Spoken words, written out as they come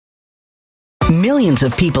Millions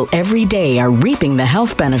of people every day are reaping the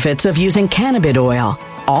health benefits of using cannabis oil,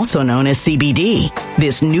 also known as CBD.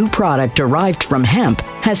 This new product derived from hemp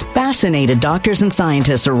has fascinated doctors and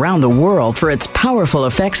scientists around the world for its powerful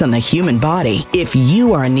effects on the human body. If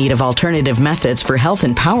you are in need of alternative methods for health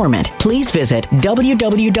empowerment, please visit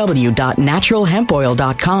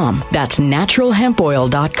www.naturalhempoil.com. That's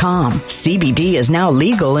naturalhempoil.com. CBD is now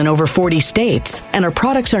legal in over 40 states, and our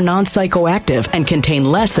products are non-psychoactive and contain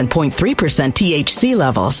less than 0.3% THC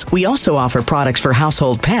levels. We also offer products for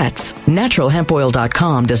household pets.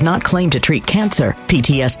 Naturalhempoil.com does not claim to treat cancer,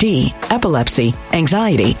 PTSD, epilepsy,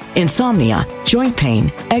 anxiety, insomnia, joint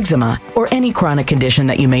pain, eczema, or any chronic condition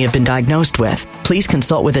that you may have been diagnosed with. Please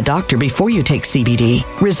consult with a doctor before you take CBD.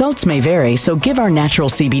 Results may vary, so give our natural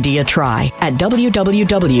CBD a try at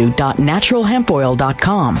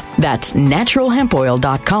www.naturalhempoil.com. That's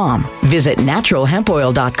naturalhempoil.com. Visit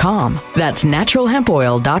naturalhempoil.com. That's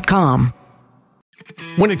naturalhempoil.com.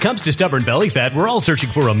 When it comes to stubborn belly fat, we're all searching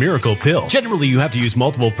for a miracle pill. Generally, you have to use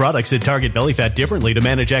multiple products that target belly fat differently to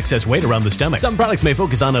manage excess weight around the stomach. Some products may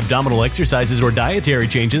focus on abdominal exercises or dietary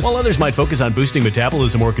changes, while others might focus on boosting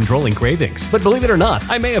metabolism or controlling cravings. But believe it or not,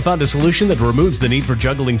 I may have found a solution that removes the need for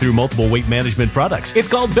juggling through multiple weight management products. It's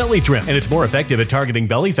called Belly Trim, and it's more effective at targeting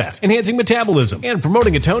belly fat, enhancing metabolism, and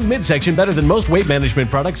promoting a toned midsection better than most weight management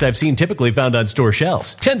products I've seen typically found on store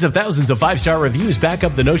shelves. Tens of thousands of 5-star reviews back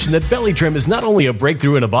up the notion that Belly Trim is not only a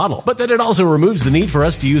breakthrough in a bottle, but that it also removes the need for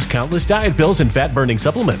us to use countless diet pills and fat-burning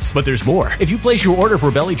supplements. But there's more. If you place your order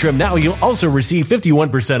for Belly Trim now, you'll also receive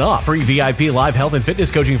 51% off, free VIP live health and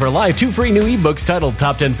fitness coaching for life, 2 free new ebooks titled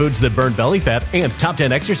Top 10 Foods That Burn Belly Fat and Top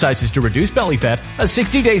 10 Exercises to Reduce Belly Fat, a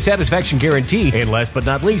 60-day satisfaction guarantee, and last but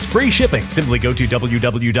not least, free shipping. Simply go to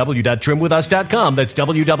www.trimwithus.com. That's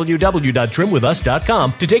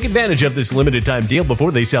www.trimwithus.com to take advantage of this limited time deal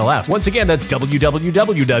before they sell out. Once again, that's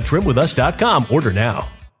www.trimwithus.com. Order now.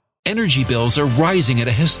 Energy bills are rising at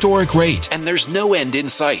a historic rate, and there's no end in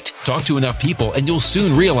sight. Talk to enough people, and you'll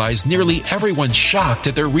soon realize nearly everyone's shocked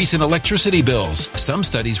at their recent electricity bills. Some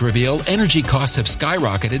studies reveal energy costs have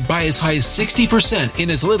skyrocketed by as high as 60%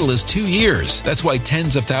 in as little as 2 years. That's why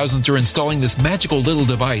tens of thousands are installing this magical little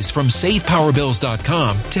device from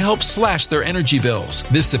SavePowerBills.com to help slash their energy bills.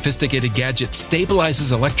 This sophisticated gadget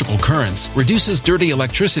stabilizes electrical currents, reduces dirty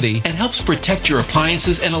electricity, and helps protect your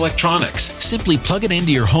appliances and electronics. Simply plug it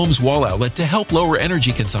into your home's wall outlet to help lower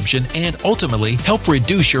energy consumption and ultimately help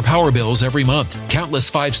reduce your power bills every month.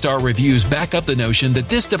 Countless 5-star reviews back up the notion that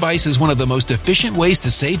this device is one of the most efficient ways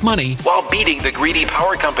to save money while beating the greedy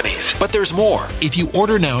power companies. But there's more. If you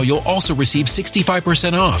order now, you'll also receive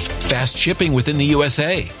 65% off, fast shipping within the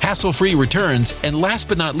USA, hassle-free returns, and last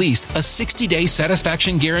but not least, a 60-day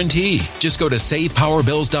satisfaction guarantee. Just go to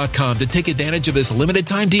SavePowerBills.com to take advantage of this limited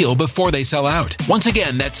time deal before they sell out. Once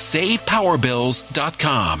again, that's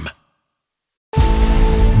SavePowerBills.com.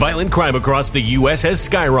 Violent crime across the U.S. has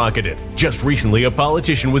skyrocketed. Just recently, a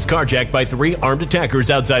politician was carjacked by 3 armed attackers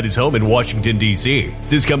outside his home in Washington, D.C.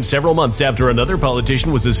 This comes several months after another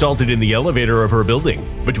politician was assaulted in the elevator of her building.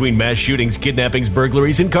 Between mass shootings, kidnappings,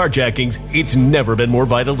 burglaries, and carjackings, it's never been more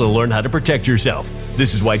vital to learn how to protect yourself.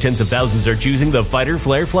 This is why tens of thousands are choosing the Fighter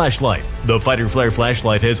Flare flashlight. The Fighter Flare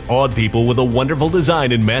flashlight has awed people with a wonderful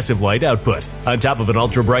design and massive light output. On top of an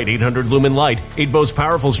ultra-bright 800-lumen light, it boasts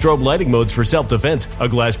powerful strobe lighting modes for self-defense, a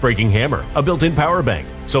glass-breaking hammer, a built-in power bank,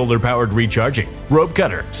 solar-powered recharging, rope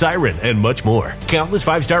cutter, siren, and much more. Countless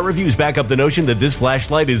 5-star reviews back up the notion that this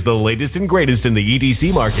flashlight is the latest and greatest in the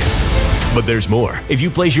EDC market. But there's more. If you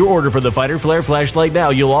place your order for the Fighter Flare flashlight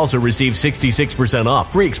now, you'll also receive 66%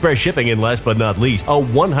 off, free express shipping, and last but not least, a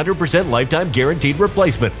 100% lifetime guaranteed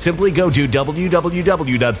replacement. Simply go to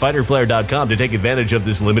www.fighterflare.com to take advantage of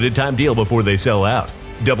this limited time deal before they sell out.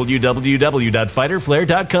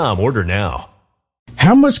 www.fighterflare.com. Order now.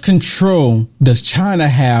 How much control does China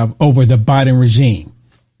have over the Biden regime?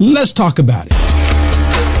 Let's talk about it.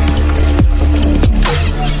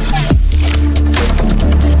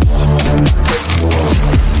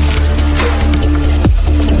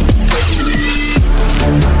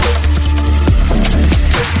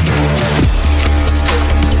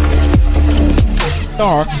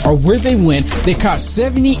 Or where they went, they caught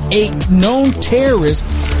 78 known terrorists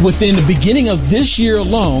within the beginning of this year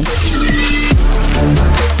alone.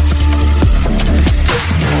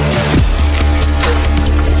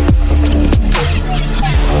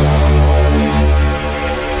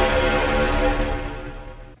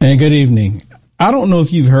 And good evening. I don't know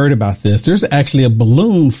if you've heard about this. There's actually a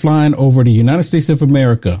balloon flying over the United States of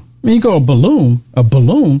America. I mean, you go, a balloon?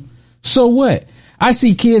 So what? I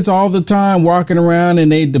see kids all the time walking around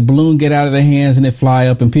and the balloon get out of their hands and they fly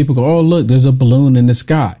up and people go, oh, look, there's a balloon in the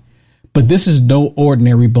sky. But this is no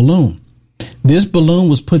ordinary balloon. This balloon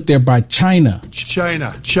was put there by China.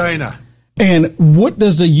 China. And what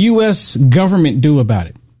does the U.S. government do about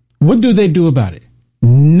it? What do they do about it?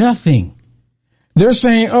 Nothing. They're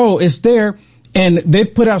saying, oh, it's there. And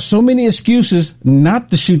they've put out so many excuses not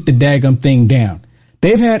to shoot the daggum thing down.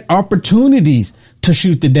 They've had opportunities to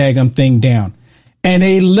shoot the daggum thing down. And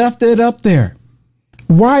they left it up there.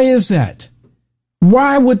 Why is that?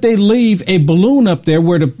 Why would they leave a balloon up there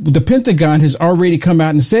where the Pentagon has already come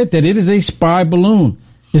out and said that it is a spy balloon?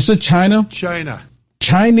 It's a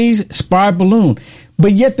Chinese spy balloon.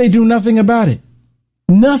 But yet they do nothing about it.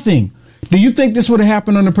 Nothing. Do you think this would have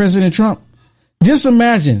happened under President Trump? Just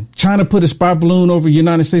imagine China put a spy balloon over the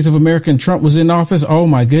United States of America and Trump was in office. Oh,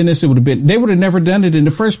 my goodness, they would have never done it in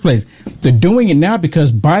the first place. They're doing it now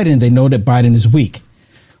because they know that Biden is weak.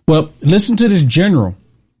 Well, listen to this general.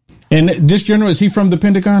 And this general, is he from the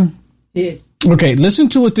Pentagon? Yes. Okay, listen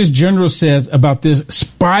to what this general says about this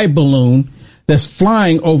spy balloon that's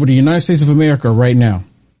flying over the United States of America right now.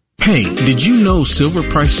 Hey, did you know silver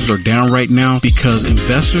prices are down right now because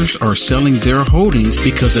investors are selling their holdings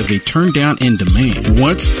because of a turn down in demand?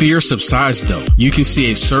 Once fear subsides, though, you can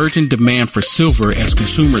see a surge in demand for silver as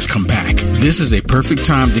consumers come back. This is a perfect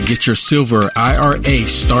time to get your silver IRA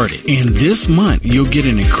started. And this month, you'll get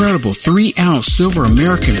an incredible 3-ounce silver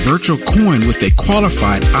American virtual coin with a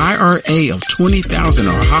qualified IRA of $20,000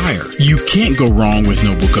 or higher. You can't go wrong with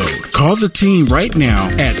Noble Gold. Call the team right now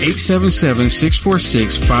at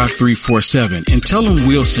 877-646-5347 and tell them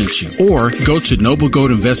Will sent you, or go to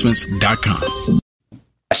noblegoldinvestments.com.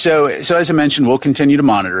 So as I mentioned, we'll continue to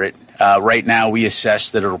monitor it. Right now, we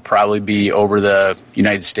assess that it'll probably be over the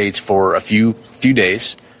United States for a few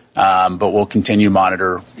days, but we'll continue to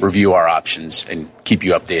monitor, review our options, and keep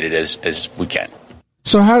you updated as we can.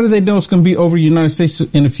 So how do they know it's going to be over the United States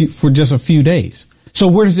for just a few days? So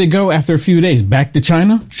where does it go after a few days? Back to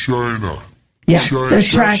China? Yeah, they're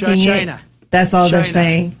tracking it. That's all they're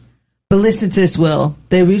saying. But listen to this, Will.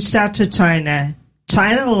 They reached out to China.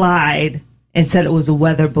 China lied and said it was a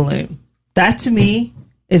weather balloon. That, to me,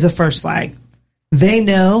 is a first flag. They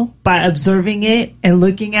know by observing it and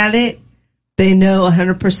looking at it, they know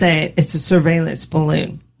 100% it's a surveillance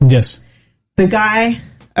balloon. Yes. The guy,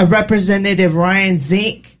 a Representative Ryan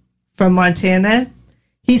Zink from Montana,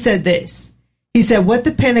 he said this. He said, what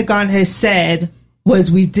the Pentagon has said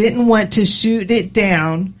was we didn't want to shoot it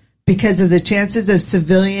down because of the chances of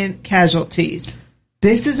civilian casualties.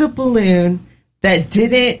 This is a balloon that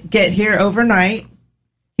didn't get here overnight.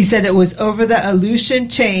 He said it was over the Aleutian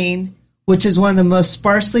Chain, which is one of the most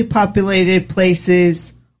sparsely populated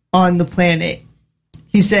places on the planet.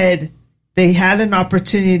 He said they had an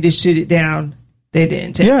opportunity to shoot it down. They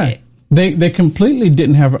didn't take it. They completely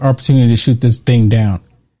didn't have an opportunity to shoot this thing down.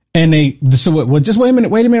 And just wait a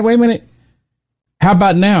minute. How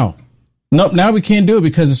about now? Nope, now we can't do it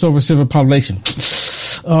because it's over civil population.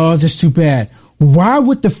 Oh, just too bad. Why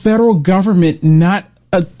would the federal government not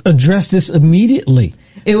address this immediately?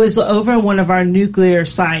 It was over one of our nuclear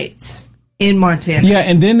sites in Montana. Yeah,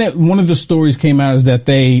 and then one of the stories came out is that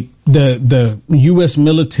the U.S.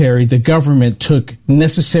 military, the government, took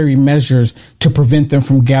necessary measures to prevent them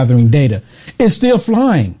from gathering data. It's still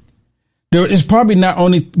flying. It's probably not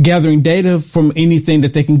only gathering data from anything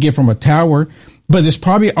that they can get from a tower, but it's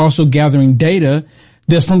probably also gathering data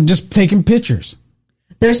that's from just taking pictures.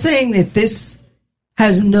 They're saying that this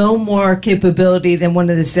has no more capability than one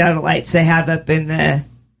of the satellites they have up in the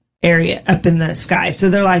area, up in the sky. So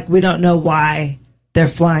they're like, we don't know why they're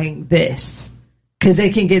flying this, because they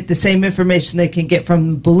can get the same information they can get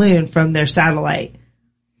from the balloon from their satellite.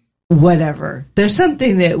 Whatever. There's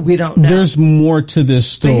something that we don't know. There's more to this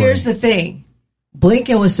story. But here's the thing.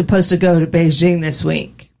 Blinken was supposed to go to Beijing this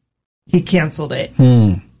week. He canceled it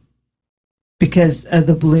because of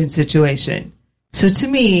the balloon situation. So to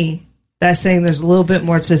me, that's saying there's a little bit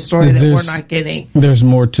more to the story that we're not getting. There's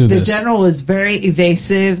more to this. The general was very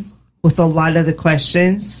evasive with a lot of the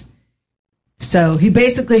questions. So he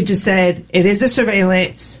basically just said, it is a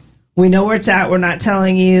surveillance. We know where it's at. We're not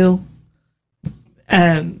telling you.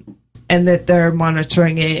 And that they're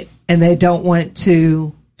monitoring it and they don't want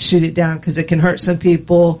to shoot it down because it can hurt some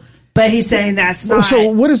people. But he's saying that's not.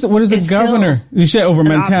 So what is the governor? You said over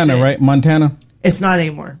Montana, right? Montana? It's not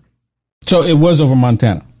anymore. So it was over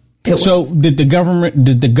Montana. So did the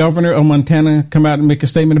governor of Montana come out and make a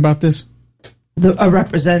statement about this? A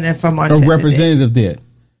representative from Montana. A representative did.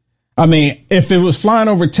 I mean, if it was flying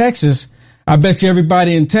over Texas, I bet you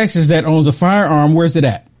everybody in Texas that owns a firearm, where's it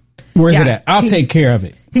at? Where's it at? I'll take care of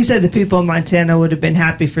it. He said the people in Montana would have been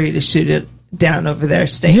happy for you to shoot it down over their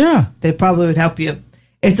state. Yeah. They probably would help you.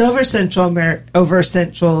 It's over Central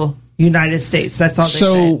United States. That's all they said.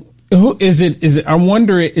 So who is it? I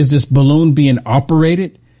wonder, is this balloon being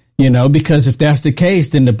operated? You know, because if that's the case,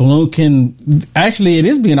 then the balloon it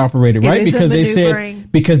is being operated, right?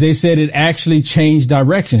 Because they said it actually changed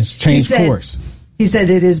directions, changed course. He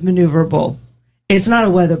said it is maneuverable. It's not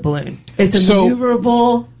a weather balloon. It's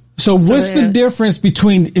maneuverable. So what's the difference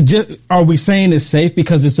between, are we saying it's safe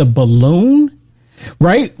because it's a balloon,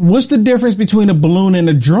 right? What's the difference between a balloon and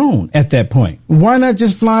a drone at that point? Why not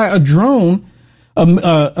just fly a drone,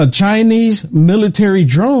 a Chinese military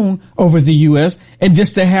drone over the U.S. and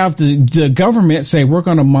just to have the government say, we're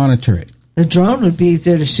going to monitor it? The drone would be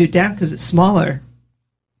easier to shoot down because it's smaller.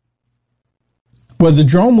 Well, the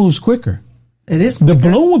drone moves quicker. It is quicker. The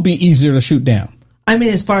balloon would be easier to shoot down. I mean,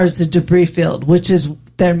 as far as the debris field, which is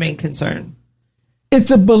their main concern.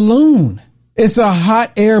 It's a balloon. It's a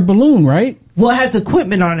hot air balloon, right? Well, it has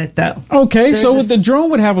equipment on it, though. Okay, so the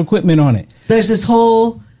drone would have equipment on it. There's this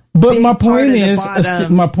whole... But my point is,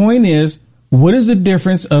 what is the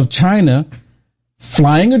difference of China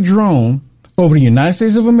flying a drone over the United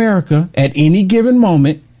States of America at any given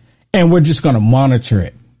moment, and we're just going to monitor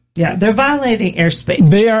it? Yeah, they're violating airspace.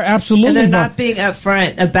 They are absolutely. And they're not being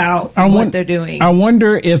upfront about what they're doing. I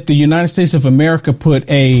wonder if the United States of America put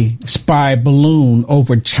a spy balloon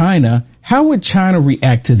over China, how would China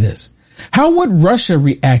react to this? How would Russia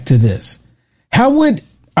react to this? How would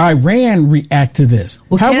Iran react to this?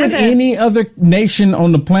 Well, how would any other nation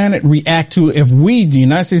on the planet react to if we, the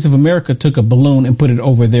United States of America, took a balloon and put it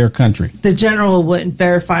over their country? The general wouldn't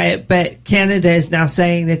verify it, but Canada is now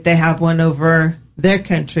saying that they have one over their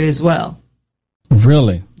country as well.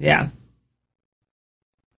 Really? Yeah.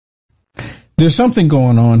 There's something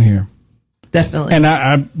going on here. Definitely.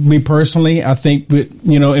 And me personally, I think,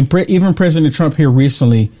 even President Trump here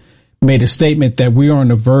recently made a statement that we are on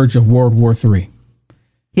the verge of World War III.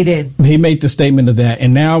 He did. He made the statement of that.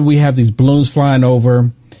 And now we have these balloons flying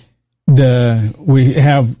over. We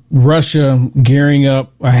have Russia gearing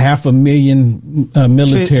up 500,000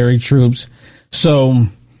 military troops. So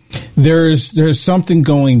there's something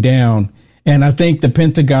going down. And I think the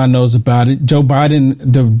Pentagon knows about it. Joe Biden,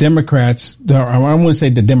 the Democrats, I wouldn't say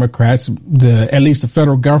the Democrats, at least the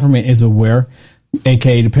federal government is aware,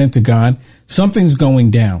 aka the Pentagon. Something's going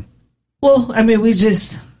down. Well, I mean, we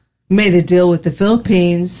just made a deal with the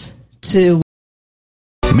Philippines to...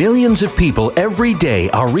 Millions of people every day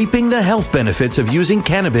are reaping the health benefits of using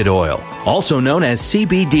cannabis oil, also known as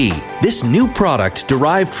CBD. This new product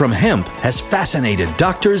derived from hemp has fascinated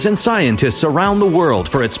doctors and scientists around the world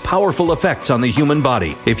for its powerful effects on the human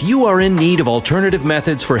body. If you are in need of alternative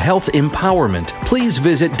methods for health empowerment, please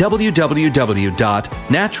visit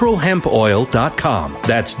www.naturalhempoil.com.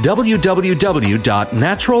 That's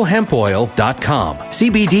www.naturalhempoil.com.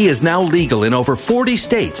 CBD is now legal in over 40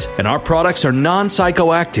 states, and our products are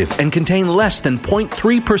non-psychoactive and contain less than 0.3%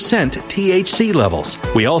 THC levels.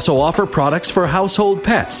 We also offer products for household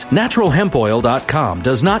pets. NaturalHempOil.com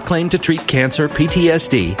does not claim to treat cancer,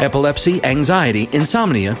 PTSD, epilepsy, anxiety,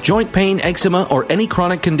 insomnia, joint pain, eczema, or any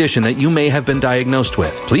chronic condition that you may have been diagnosed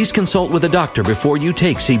with. Please consult with a doctor before you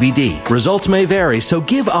take CBD. Results may vary, so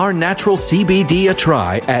give our natural CBD a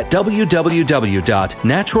try at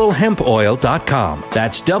www.naturalhempoil.com.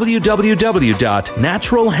 That's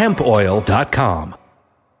www.naturalhempoil.com.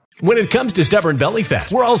 When it comes to stubborn belly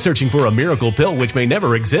fat, we're all searching for a miracle pill which may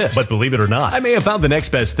never exist. But believe it or not, I may have found the next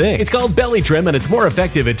best thing. It's called Belly Trim, and it's more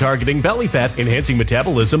effective at targeting belly fat, enhancing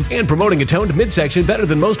metabolism, and promoting a toned midsection better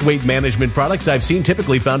than most weight management products I've seen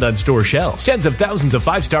typically found on store shelves. Tens of thousands of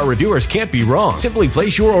 5-star reviewers can't be wrong. Simply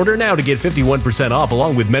place your order now to get 51% off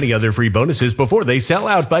along with many other free bonuses before they sell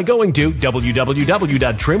out by going to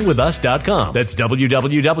www.trimwithus.com. That's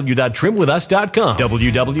www.trimwithus.com.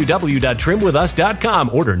 www.trimwithus.com.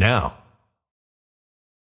 Order now.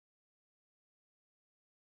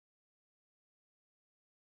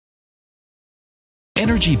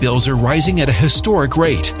 Energy bills are rising at a historic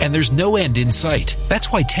rate, and there's no end in sight.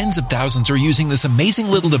 That's why tens of thousands are using this amazing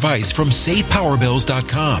little device from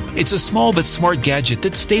SavePowerBills.com. It's a small but smart gadget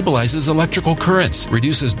that stabilizes electrical currents,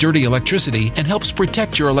 reduces dirty electricity, and helps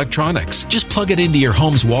protect your electronics. Just plug it into your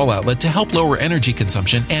home's wall outlet to help lower energy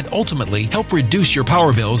consumption and ultimately help reduce your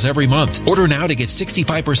power bills every month. Order now to get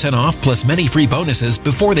 65% off plus many free bonuses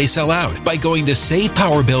before they sell out by going to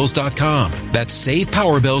SavePowerBills.com. That's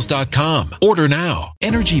SavePowerBills.com. Order now.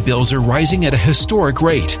 Energy bills are rising at a historic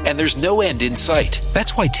rate, and there's no end in sight.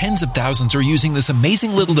 That's why tens of thousands are using this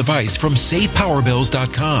amazing little device from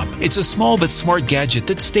SavePowerBills.com. It's a small but smart gadget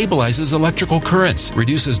that stabilizes electrical currents,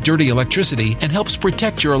 reduces dirty electricity, and helps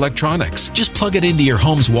protect your electronics. Just plug it into your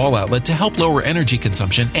home's wall outlet to help lower energy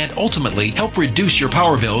consumption and ultimately help reduce your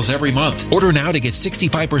power bills every month. Order now to get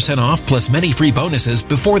 65% off plus many free bonuses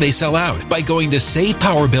before they sell out by going to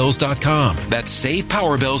SavePowerBills.com. That's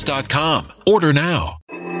SavePowerBills.com. Order now.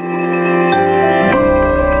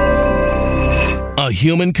 A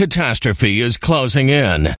human catastrophe is closing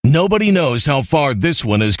in. Nobody knows how far this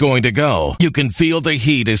one is going to go. You can feel the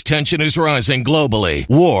heat as tension is rising globally.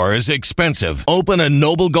 War is expensive. Open a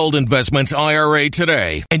Noble Gold Investments IRA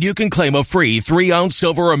today, and you can claim a free 3-ounce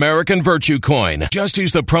silver American Virtue coin. Just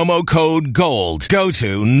use the promo code GOLD. Go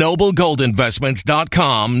to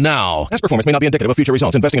noblegoldinvestments.com now. Past performance may not be indicative of future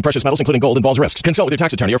results. Investing in precious metals, including gold, involves risks. Consult with your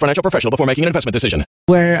tax attorney or financial professional before making an investment decision.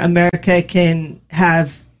 Where America can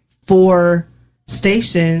have 4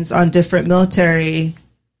 stations on different military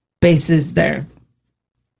bases there,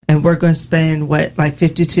 and we're going to spend like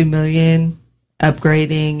 $52 million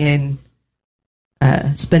upgrading and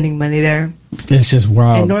spending money there. It's just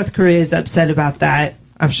wild. And North Korea is upset about that.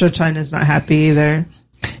 I'm sure China's not happy either.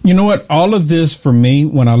 You know what? All of this for me,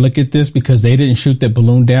 when I look at this, because they didn't shoot that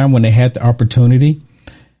balloon down when they had the opportunity,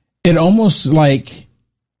 it almost like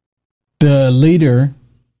the leader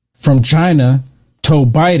from China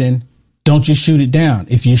told Biden, don't you shoot it down.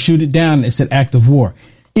 If you shoot it down, it's an act of war,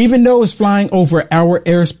 even though it's flying over our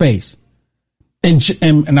airspace.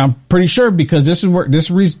 And I'm pretty sure, because this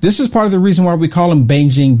is part of the reason why we call him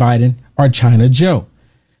Beijing Biden or China Joe,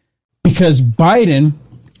 because Biden,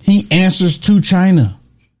 he answers to China.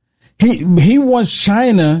 He wants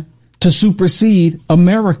China to supersede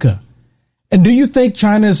America. And do you think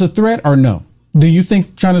China is a threat or no? Do you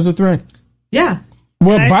think China's a threat? Yeah.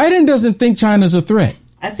 Well, Biden doesn't think China's a threat.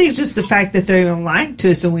 I think just the fact that they're even lying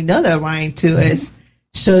to us, and we know they're lying to us,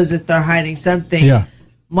 shows that they're hiding something. Yeah.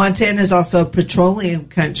 Montana is also a petroleum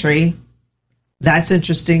country. That's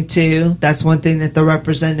interesting, too. That's one thing that the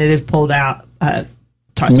representative pulled out,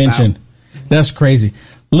 mentioned. That's crazy.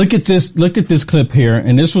 Look at this clip here,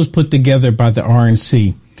 and this was put together by the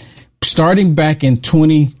RNC. Starting back in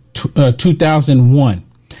 2001,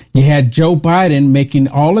 you had Joe Biden making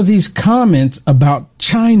all of these comments about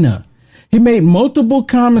China. He made multiple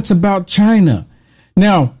comments about China.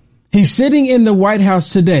 Now, he's sitting in the White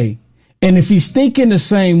House today, and if he's thinking the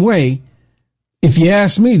same way, if you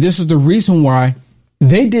ask me, this is the reason why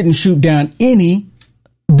they didn't shoot down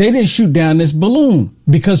this balloon,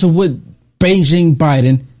 because of what Beijing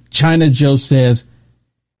Biden, China Joe says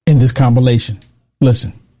in this compilation.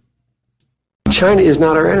 Listen. China is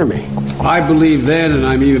not our enemy. I believe then, and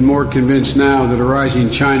I'm even more convinced now, that a rising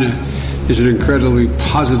China is an incredibly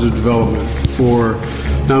positive development for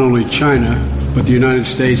not only China, but the United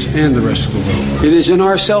States and the rest of the world. It is in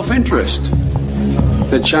our self-interest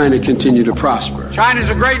that China continue to prosper. China is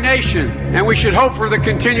a great nation, and we should hope for the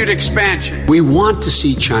continued expansion. We want to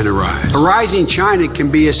see China rise. A rising China can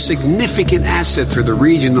be a significant asset for the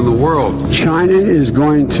region and the world. China is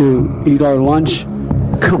going to eat our lunch?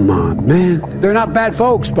 Come on, man. They're not bad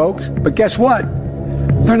folks, but guess what?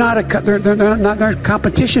 They're not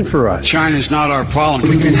competition for us. China's not our problem.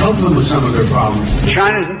 We can help them with some of their problems.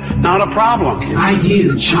 China's not a problem. The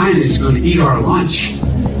idea that China is going to eat our lunch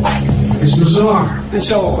is bizarre. And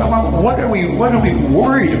so, what are we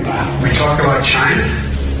worried about? We talk about China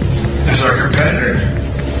as our competitor.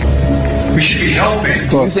 We should be helping.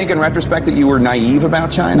 Do you think, in retrospect, that you were naive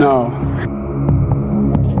about China? No.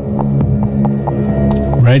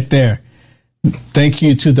 Right there. Thank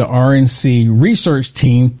you to the RNC research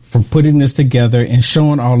team for putting this together and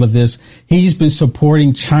showing all of this. He's been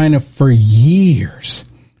supporting China for years,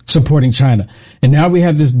 and now we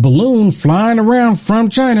have this balloon flying around from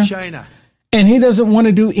China, and he doesn't want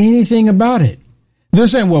to do anything about it. They're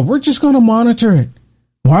saying, well, we're just going to monitor it.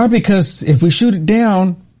 Why? Because if we shoot it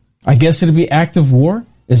down, I guess it'll be active war.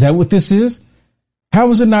 Is that what this is?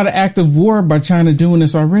 How is it not an act of war by China doing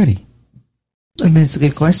this already? I mean, it's a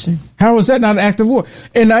good question. How is that not an act of war?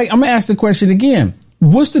 And I'm going to ask the question again.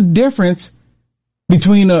 What's the difference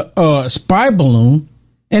between a spy balloon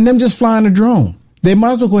and them just flying a drone? They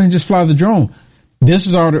might as well go ahead and just fly the drone. This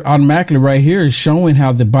is automatically right here is showing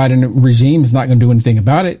how the Biden regime is not going to do anything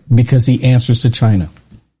about it because he answers to China.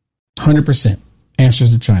 100%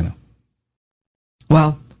 answers to China.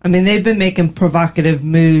 Well, I mean, they've been making provocative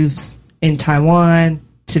moves in Taiwan.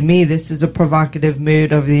 To me, this is a provocative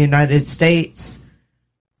move over the United States.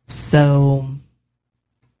 So,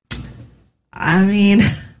 I mean,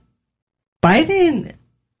 Biden,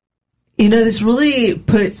 this really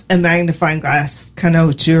puts a magnifying glass, kind of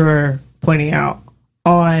what you're pointing out,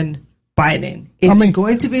 on Biden. Is he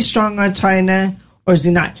going to be strong on China or is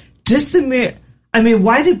he not? Just the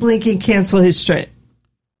why did Blinken cancel his trip?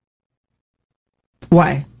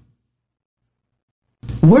 Why?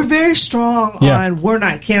 We're very strong on we're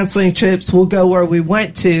not canceling trips. We'll go where we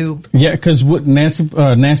went to. Yeah, because Nancy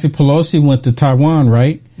Pelosi went to Taiwan,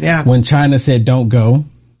 right? Yeah. When China said don't go,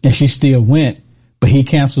 and she still went, but he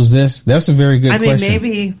cancels this. That's a very good question.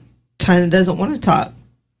 Maybe China doesn't want to talk.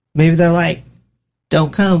 Maybe they're like,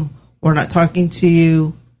 don't come. We're not talking to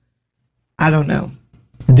you. I don't know.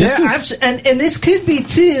 And this could be,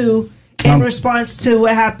 too, in response to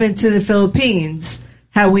what happened to the Philippines.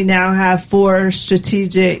 How we now have 4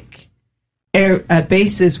 strategic air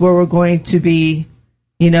bases where we're going to be,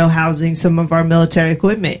 housing some of our military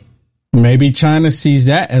equipment. Maybe China sees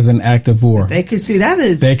that as an act of war. They could see that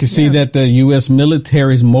as... They could see that the U.S.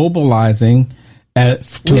 military is mobilizing to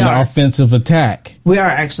an offensive attack. We are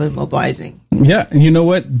actually mobilizing. Yeah, and you know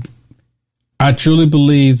what? I truly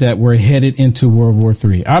believe that we're headed into World War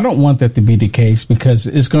III. I don't want that to be the case because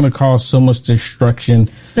it's going to cause so much destruction.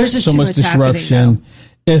 There's just so much disruption.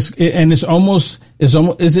 Is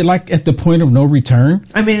it like at the point of no return?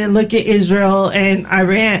 And look at Israel and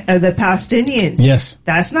Iran, the Palestinians. Yes.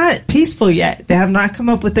 That's not peaceful yet. They have not come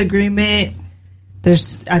up with agreement. I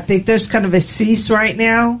think there's kind of a cease right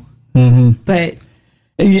now. Mm-hmm. But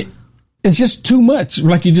it's just too much.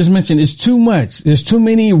 Like you just mentioned, it's too much. There's too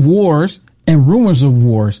many wars and rumors of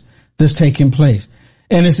wars that's taking place.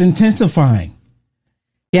 And it's intensifying.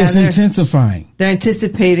 Yeah, it's intensifying. They're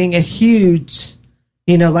anticipating a huge...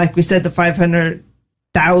 like we said, the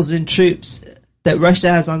 500,000 troops that Russia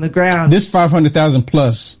has on the ground. This 500,000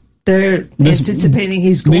 plus. They're anticipating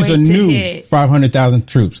he's going to hit 500,000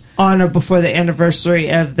 troops on or before the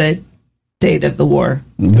anniversary of the date of the war.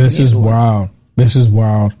 This is wild. This is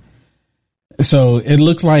wild. So it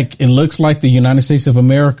looks like the United States of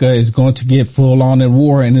America is going to get full on in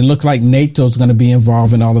war, and it looks like NATO is going to be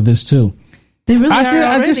involved in all of this too. They really are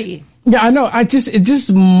already. Yeah, I know. It's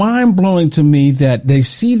just mind blowing to me that they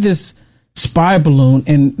see this spy balloon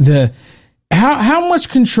and how much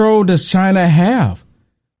control does China have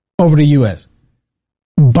over the U.S.?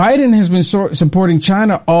 Biden has been supporting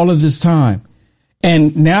China all of this time.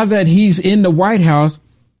 And now that he's in the White House,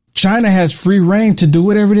 China has free reign to do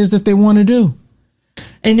whatever it is that they want to do.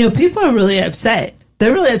 And, people are really upset.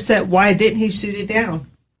 They're really upset. Why didn't he shoot it down?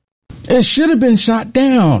 It should have been shot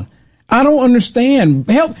down. I don't understand.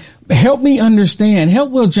 Help me understand.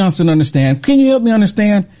 Help Will Johnson understand. Can you help me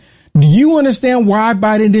understand? Do you understand why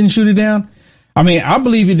Biden didn't shoot it down? I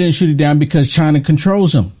believe he didn't shoot it down because China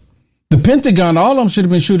controls him. The Pentagon, all of them should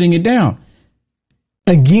have been shooting it down.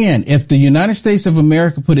 Again, if the United States of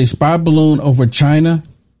America put a spy balloon over China,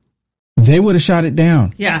 they would have shot it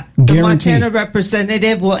down. Yeah. The Montana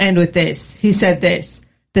representative will end with this. He said this.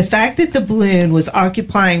 The fact that the balloon was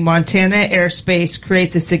occupying Montana airspace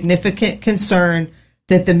creates a significant concern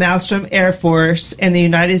that the Malmstrom Air Force and the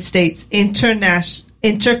United States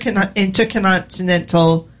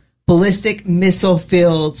intercontinental ballistic missile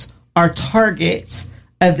fields are targets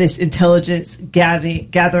of this intelligence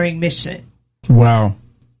gathering mission. Wow.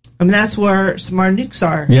 That's where some of our nukes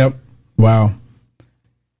are. Yep. Wow.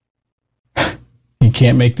 You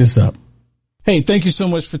can't make this up. Hey, thank you so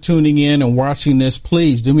much for tuning in and watching this.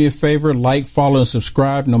 Please do me a favor, like, follow, and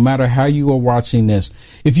subscribe no matter how you are watching this.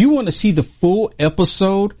 If you want to see the full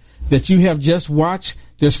episode that you have just watched,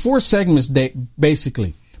 there's 4 segments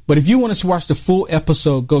basically. But if you want to watch the full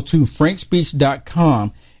episode, go to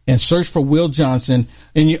frankspeech.com and search for Will Johnson,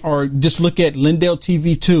 or just look at Lindell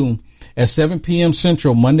TV 2 at 7 p.m.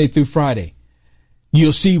 Central, Monday through Friday.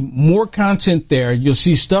 You'll see more content there. You'll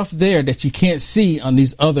see stuff there that you can't see on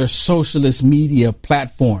these other socialist media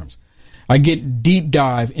platforms. I get deep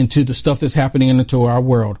dive into the stuff that's happening into our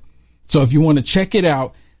world. So if you want to check it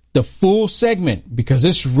out, the full segment, because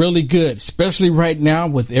it's really good, especially right now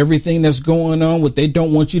with everything that's going on, what they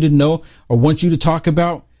don't want you to know or want you to talk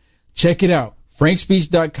about, check it out.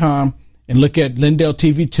 frankspeech.com and look at Lindell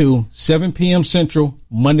TV 2, 7 p.m. Central,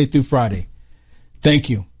 Monday through Friday. Thank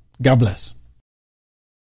you. God bless.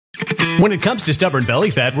 When it comes to stubborn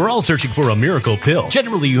belly fat, we're all searching for a miracle pill.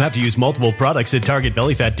 Generally, you have to use multiple products that target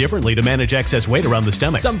belly fat differently to manage excess weight around the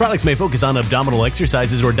stomach. Some products may focus on abdominal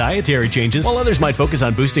exercises or dietary changes, while others might focus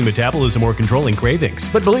on boosting metabolism or controlling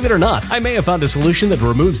cravings. But believe it or not, I may have found a solution that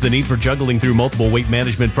removes the need for juggling through multiple weight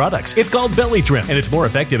management products. It's called Belly Trim, and it's more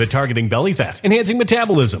effective at targeting belly fat, enhancing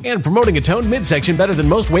metabolism, and promoting a toned midsection better than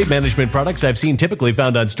most weight management products I've seen typically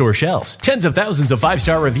found on store shelves. Tens of thousands of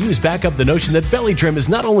 5-star reviews back up the notion that Belly Trim is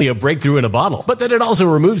not only a breakthrough breakthrough in a bottle, but then it also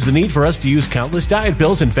removes the need for us to use countless diet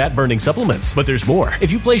pills and fat-burning supplements. But there's more.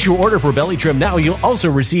 If you place your order for Belly Trim now, you'll also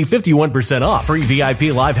receive 51% off, free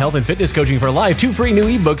VIP live health and fitness coaching for life, 2 free new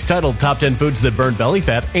ebooks titled Top 10 Foods That Burn Belly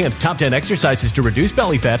Fat and Top 10 Exercises to Reduce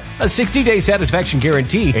Belly Fat, a 60-day satisfaction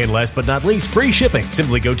guarantee, and last but not least, free shipping.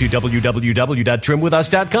 Simply go to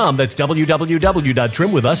www.trimwithus.com. That's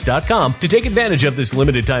www.trimwithus.com to take advantage of this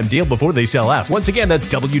limited time deal before they sell out. Once again, that's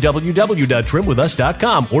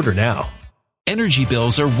www.trimwithus.com. Order now. Energy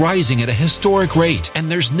bills are rising at a historic rate, and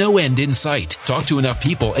there's no end in sight. Talk to enough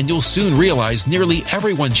people, and you'll soon realize nearly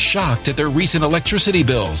everyone's shocked at their recent electricity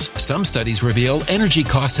bills. Some studies reveal energy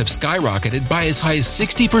costs have skyrocketed by as high as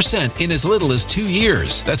 60% in as little as 2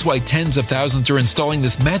 years. That's why tens of thousands are installing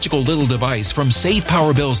this magical little device from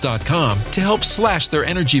SavePowerBills.com to help slash their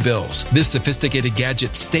energy bills. This sophisticated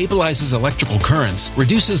gadget stabilizes electrical currents,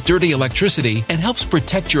 reduces dirty electricity, and helps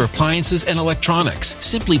protect your appliances and electronics.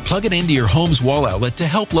 Simply plug it into your home's wall outlet to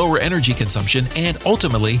help lower energy consumption and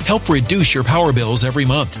ultimately help reduce your power bills every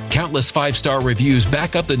month. Countless 5-star reviews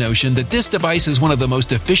back up the notion that this device is one of the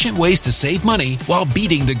most efficient ways to save money while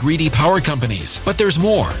beating the greedy power companies. But there's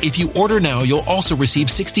more. If you order now, you'll also receive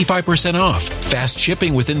 65% off, fast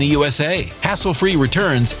shipping within the USA, hassle-free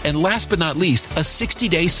returns, and last but not least, a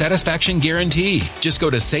 60-day satisfaction guarantee. Just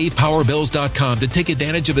go to SavePowerBills.com to take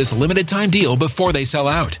advantage of this limited time deal before they sell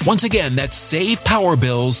out. Once again, that's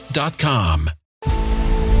SavePowerBills.com.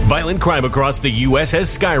 Violent crime across the U.S.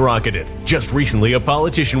 has skyrocketed. Just recently, a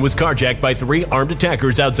politician was carjacked by 3 armed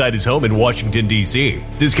attackers outside his home in Washington, D.C.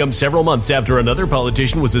 This comes several months after another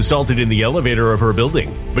politician was assaulted in the elevator of her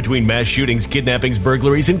building. Between mass shootings, kidnappings,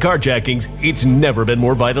 burglaries, and carjackings, it's never been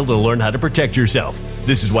more vital to learn how to protect yourself.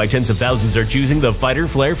 This is why tens of thousands are choosing the Fighter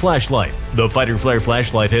Flare flashlight. The Fighter Flare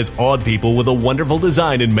flashlight has awed people with a wonderful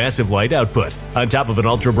design and massive light output. On top of an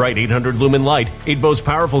ultra-bright 800-lumen light, it boasts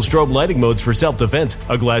powerful strobe lighting modes for self-defense,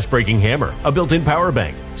 a glass-breaking hammer, a built-in power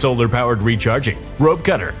bank, solar-powered recharging, rope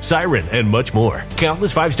cutter, siren, and much more.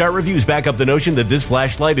 Countless 5-star reviews back up the notion that this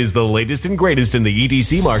flashlight is the latest and greatest in the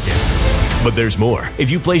EDC market. But there's more. If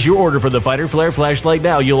you place your order for the Fighter Flare flashlight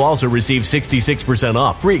now, you'll also receive 66%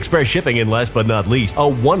 off, free express shipping, and last but not least, a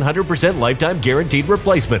 100% lifetime guaranteed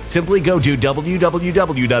replacement. Simply go to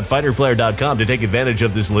www.fighterflare.com to take advantage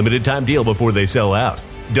of this limited time deal before they sell out.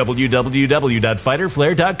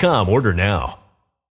 www.fighterflare.com. Order now.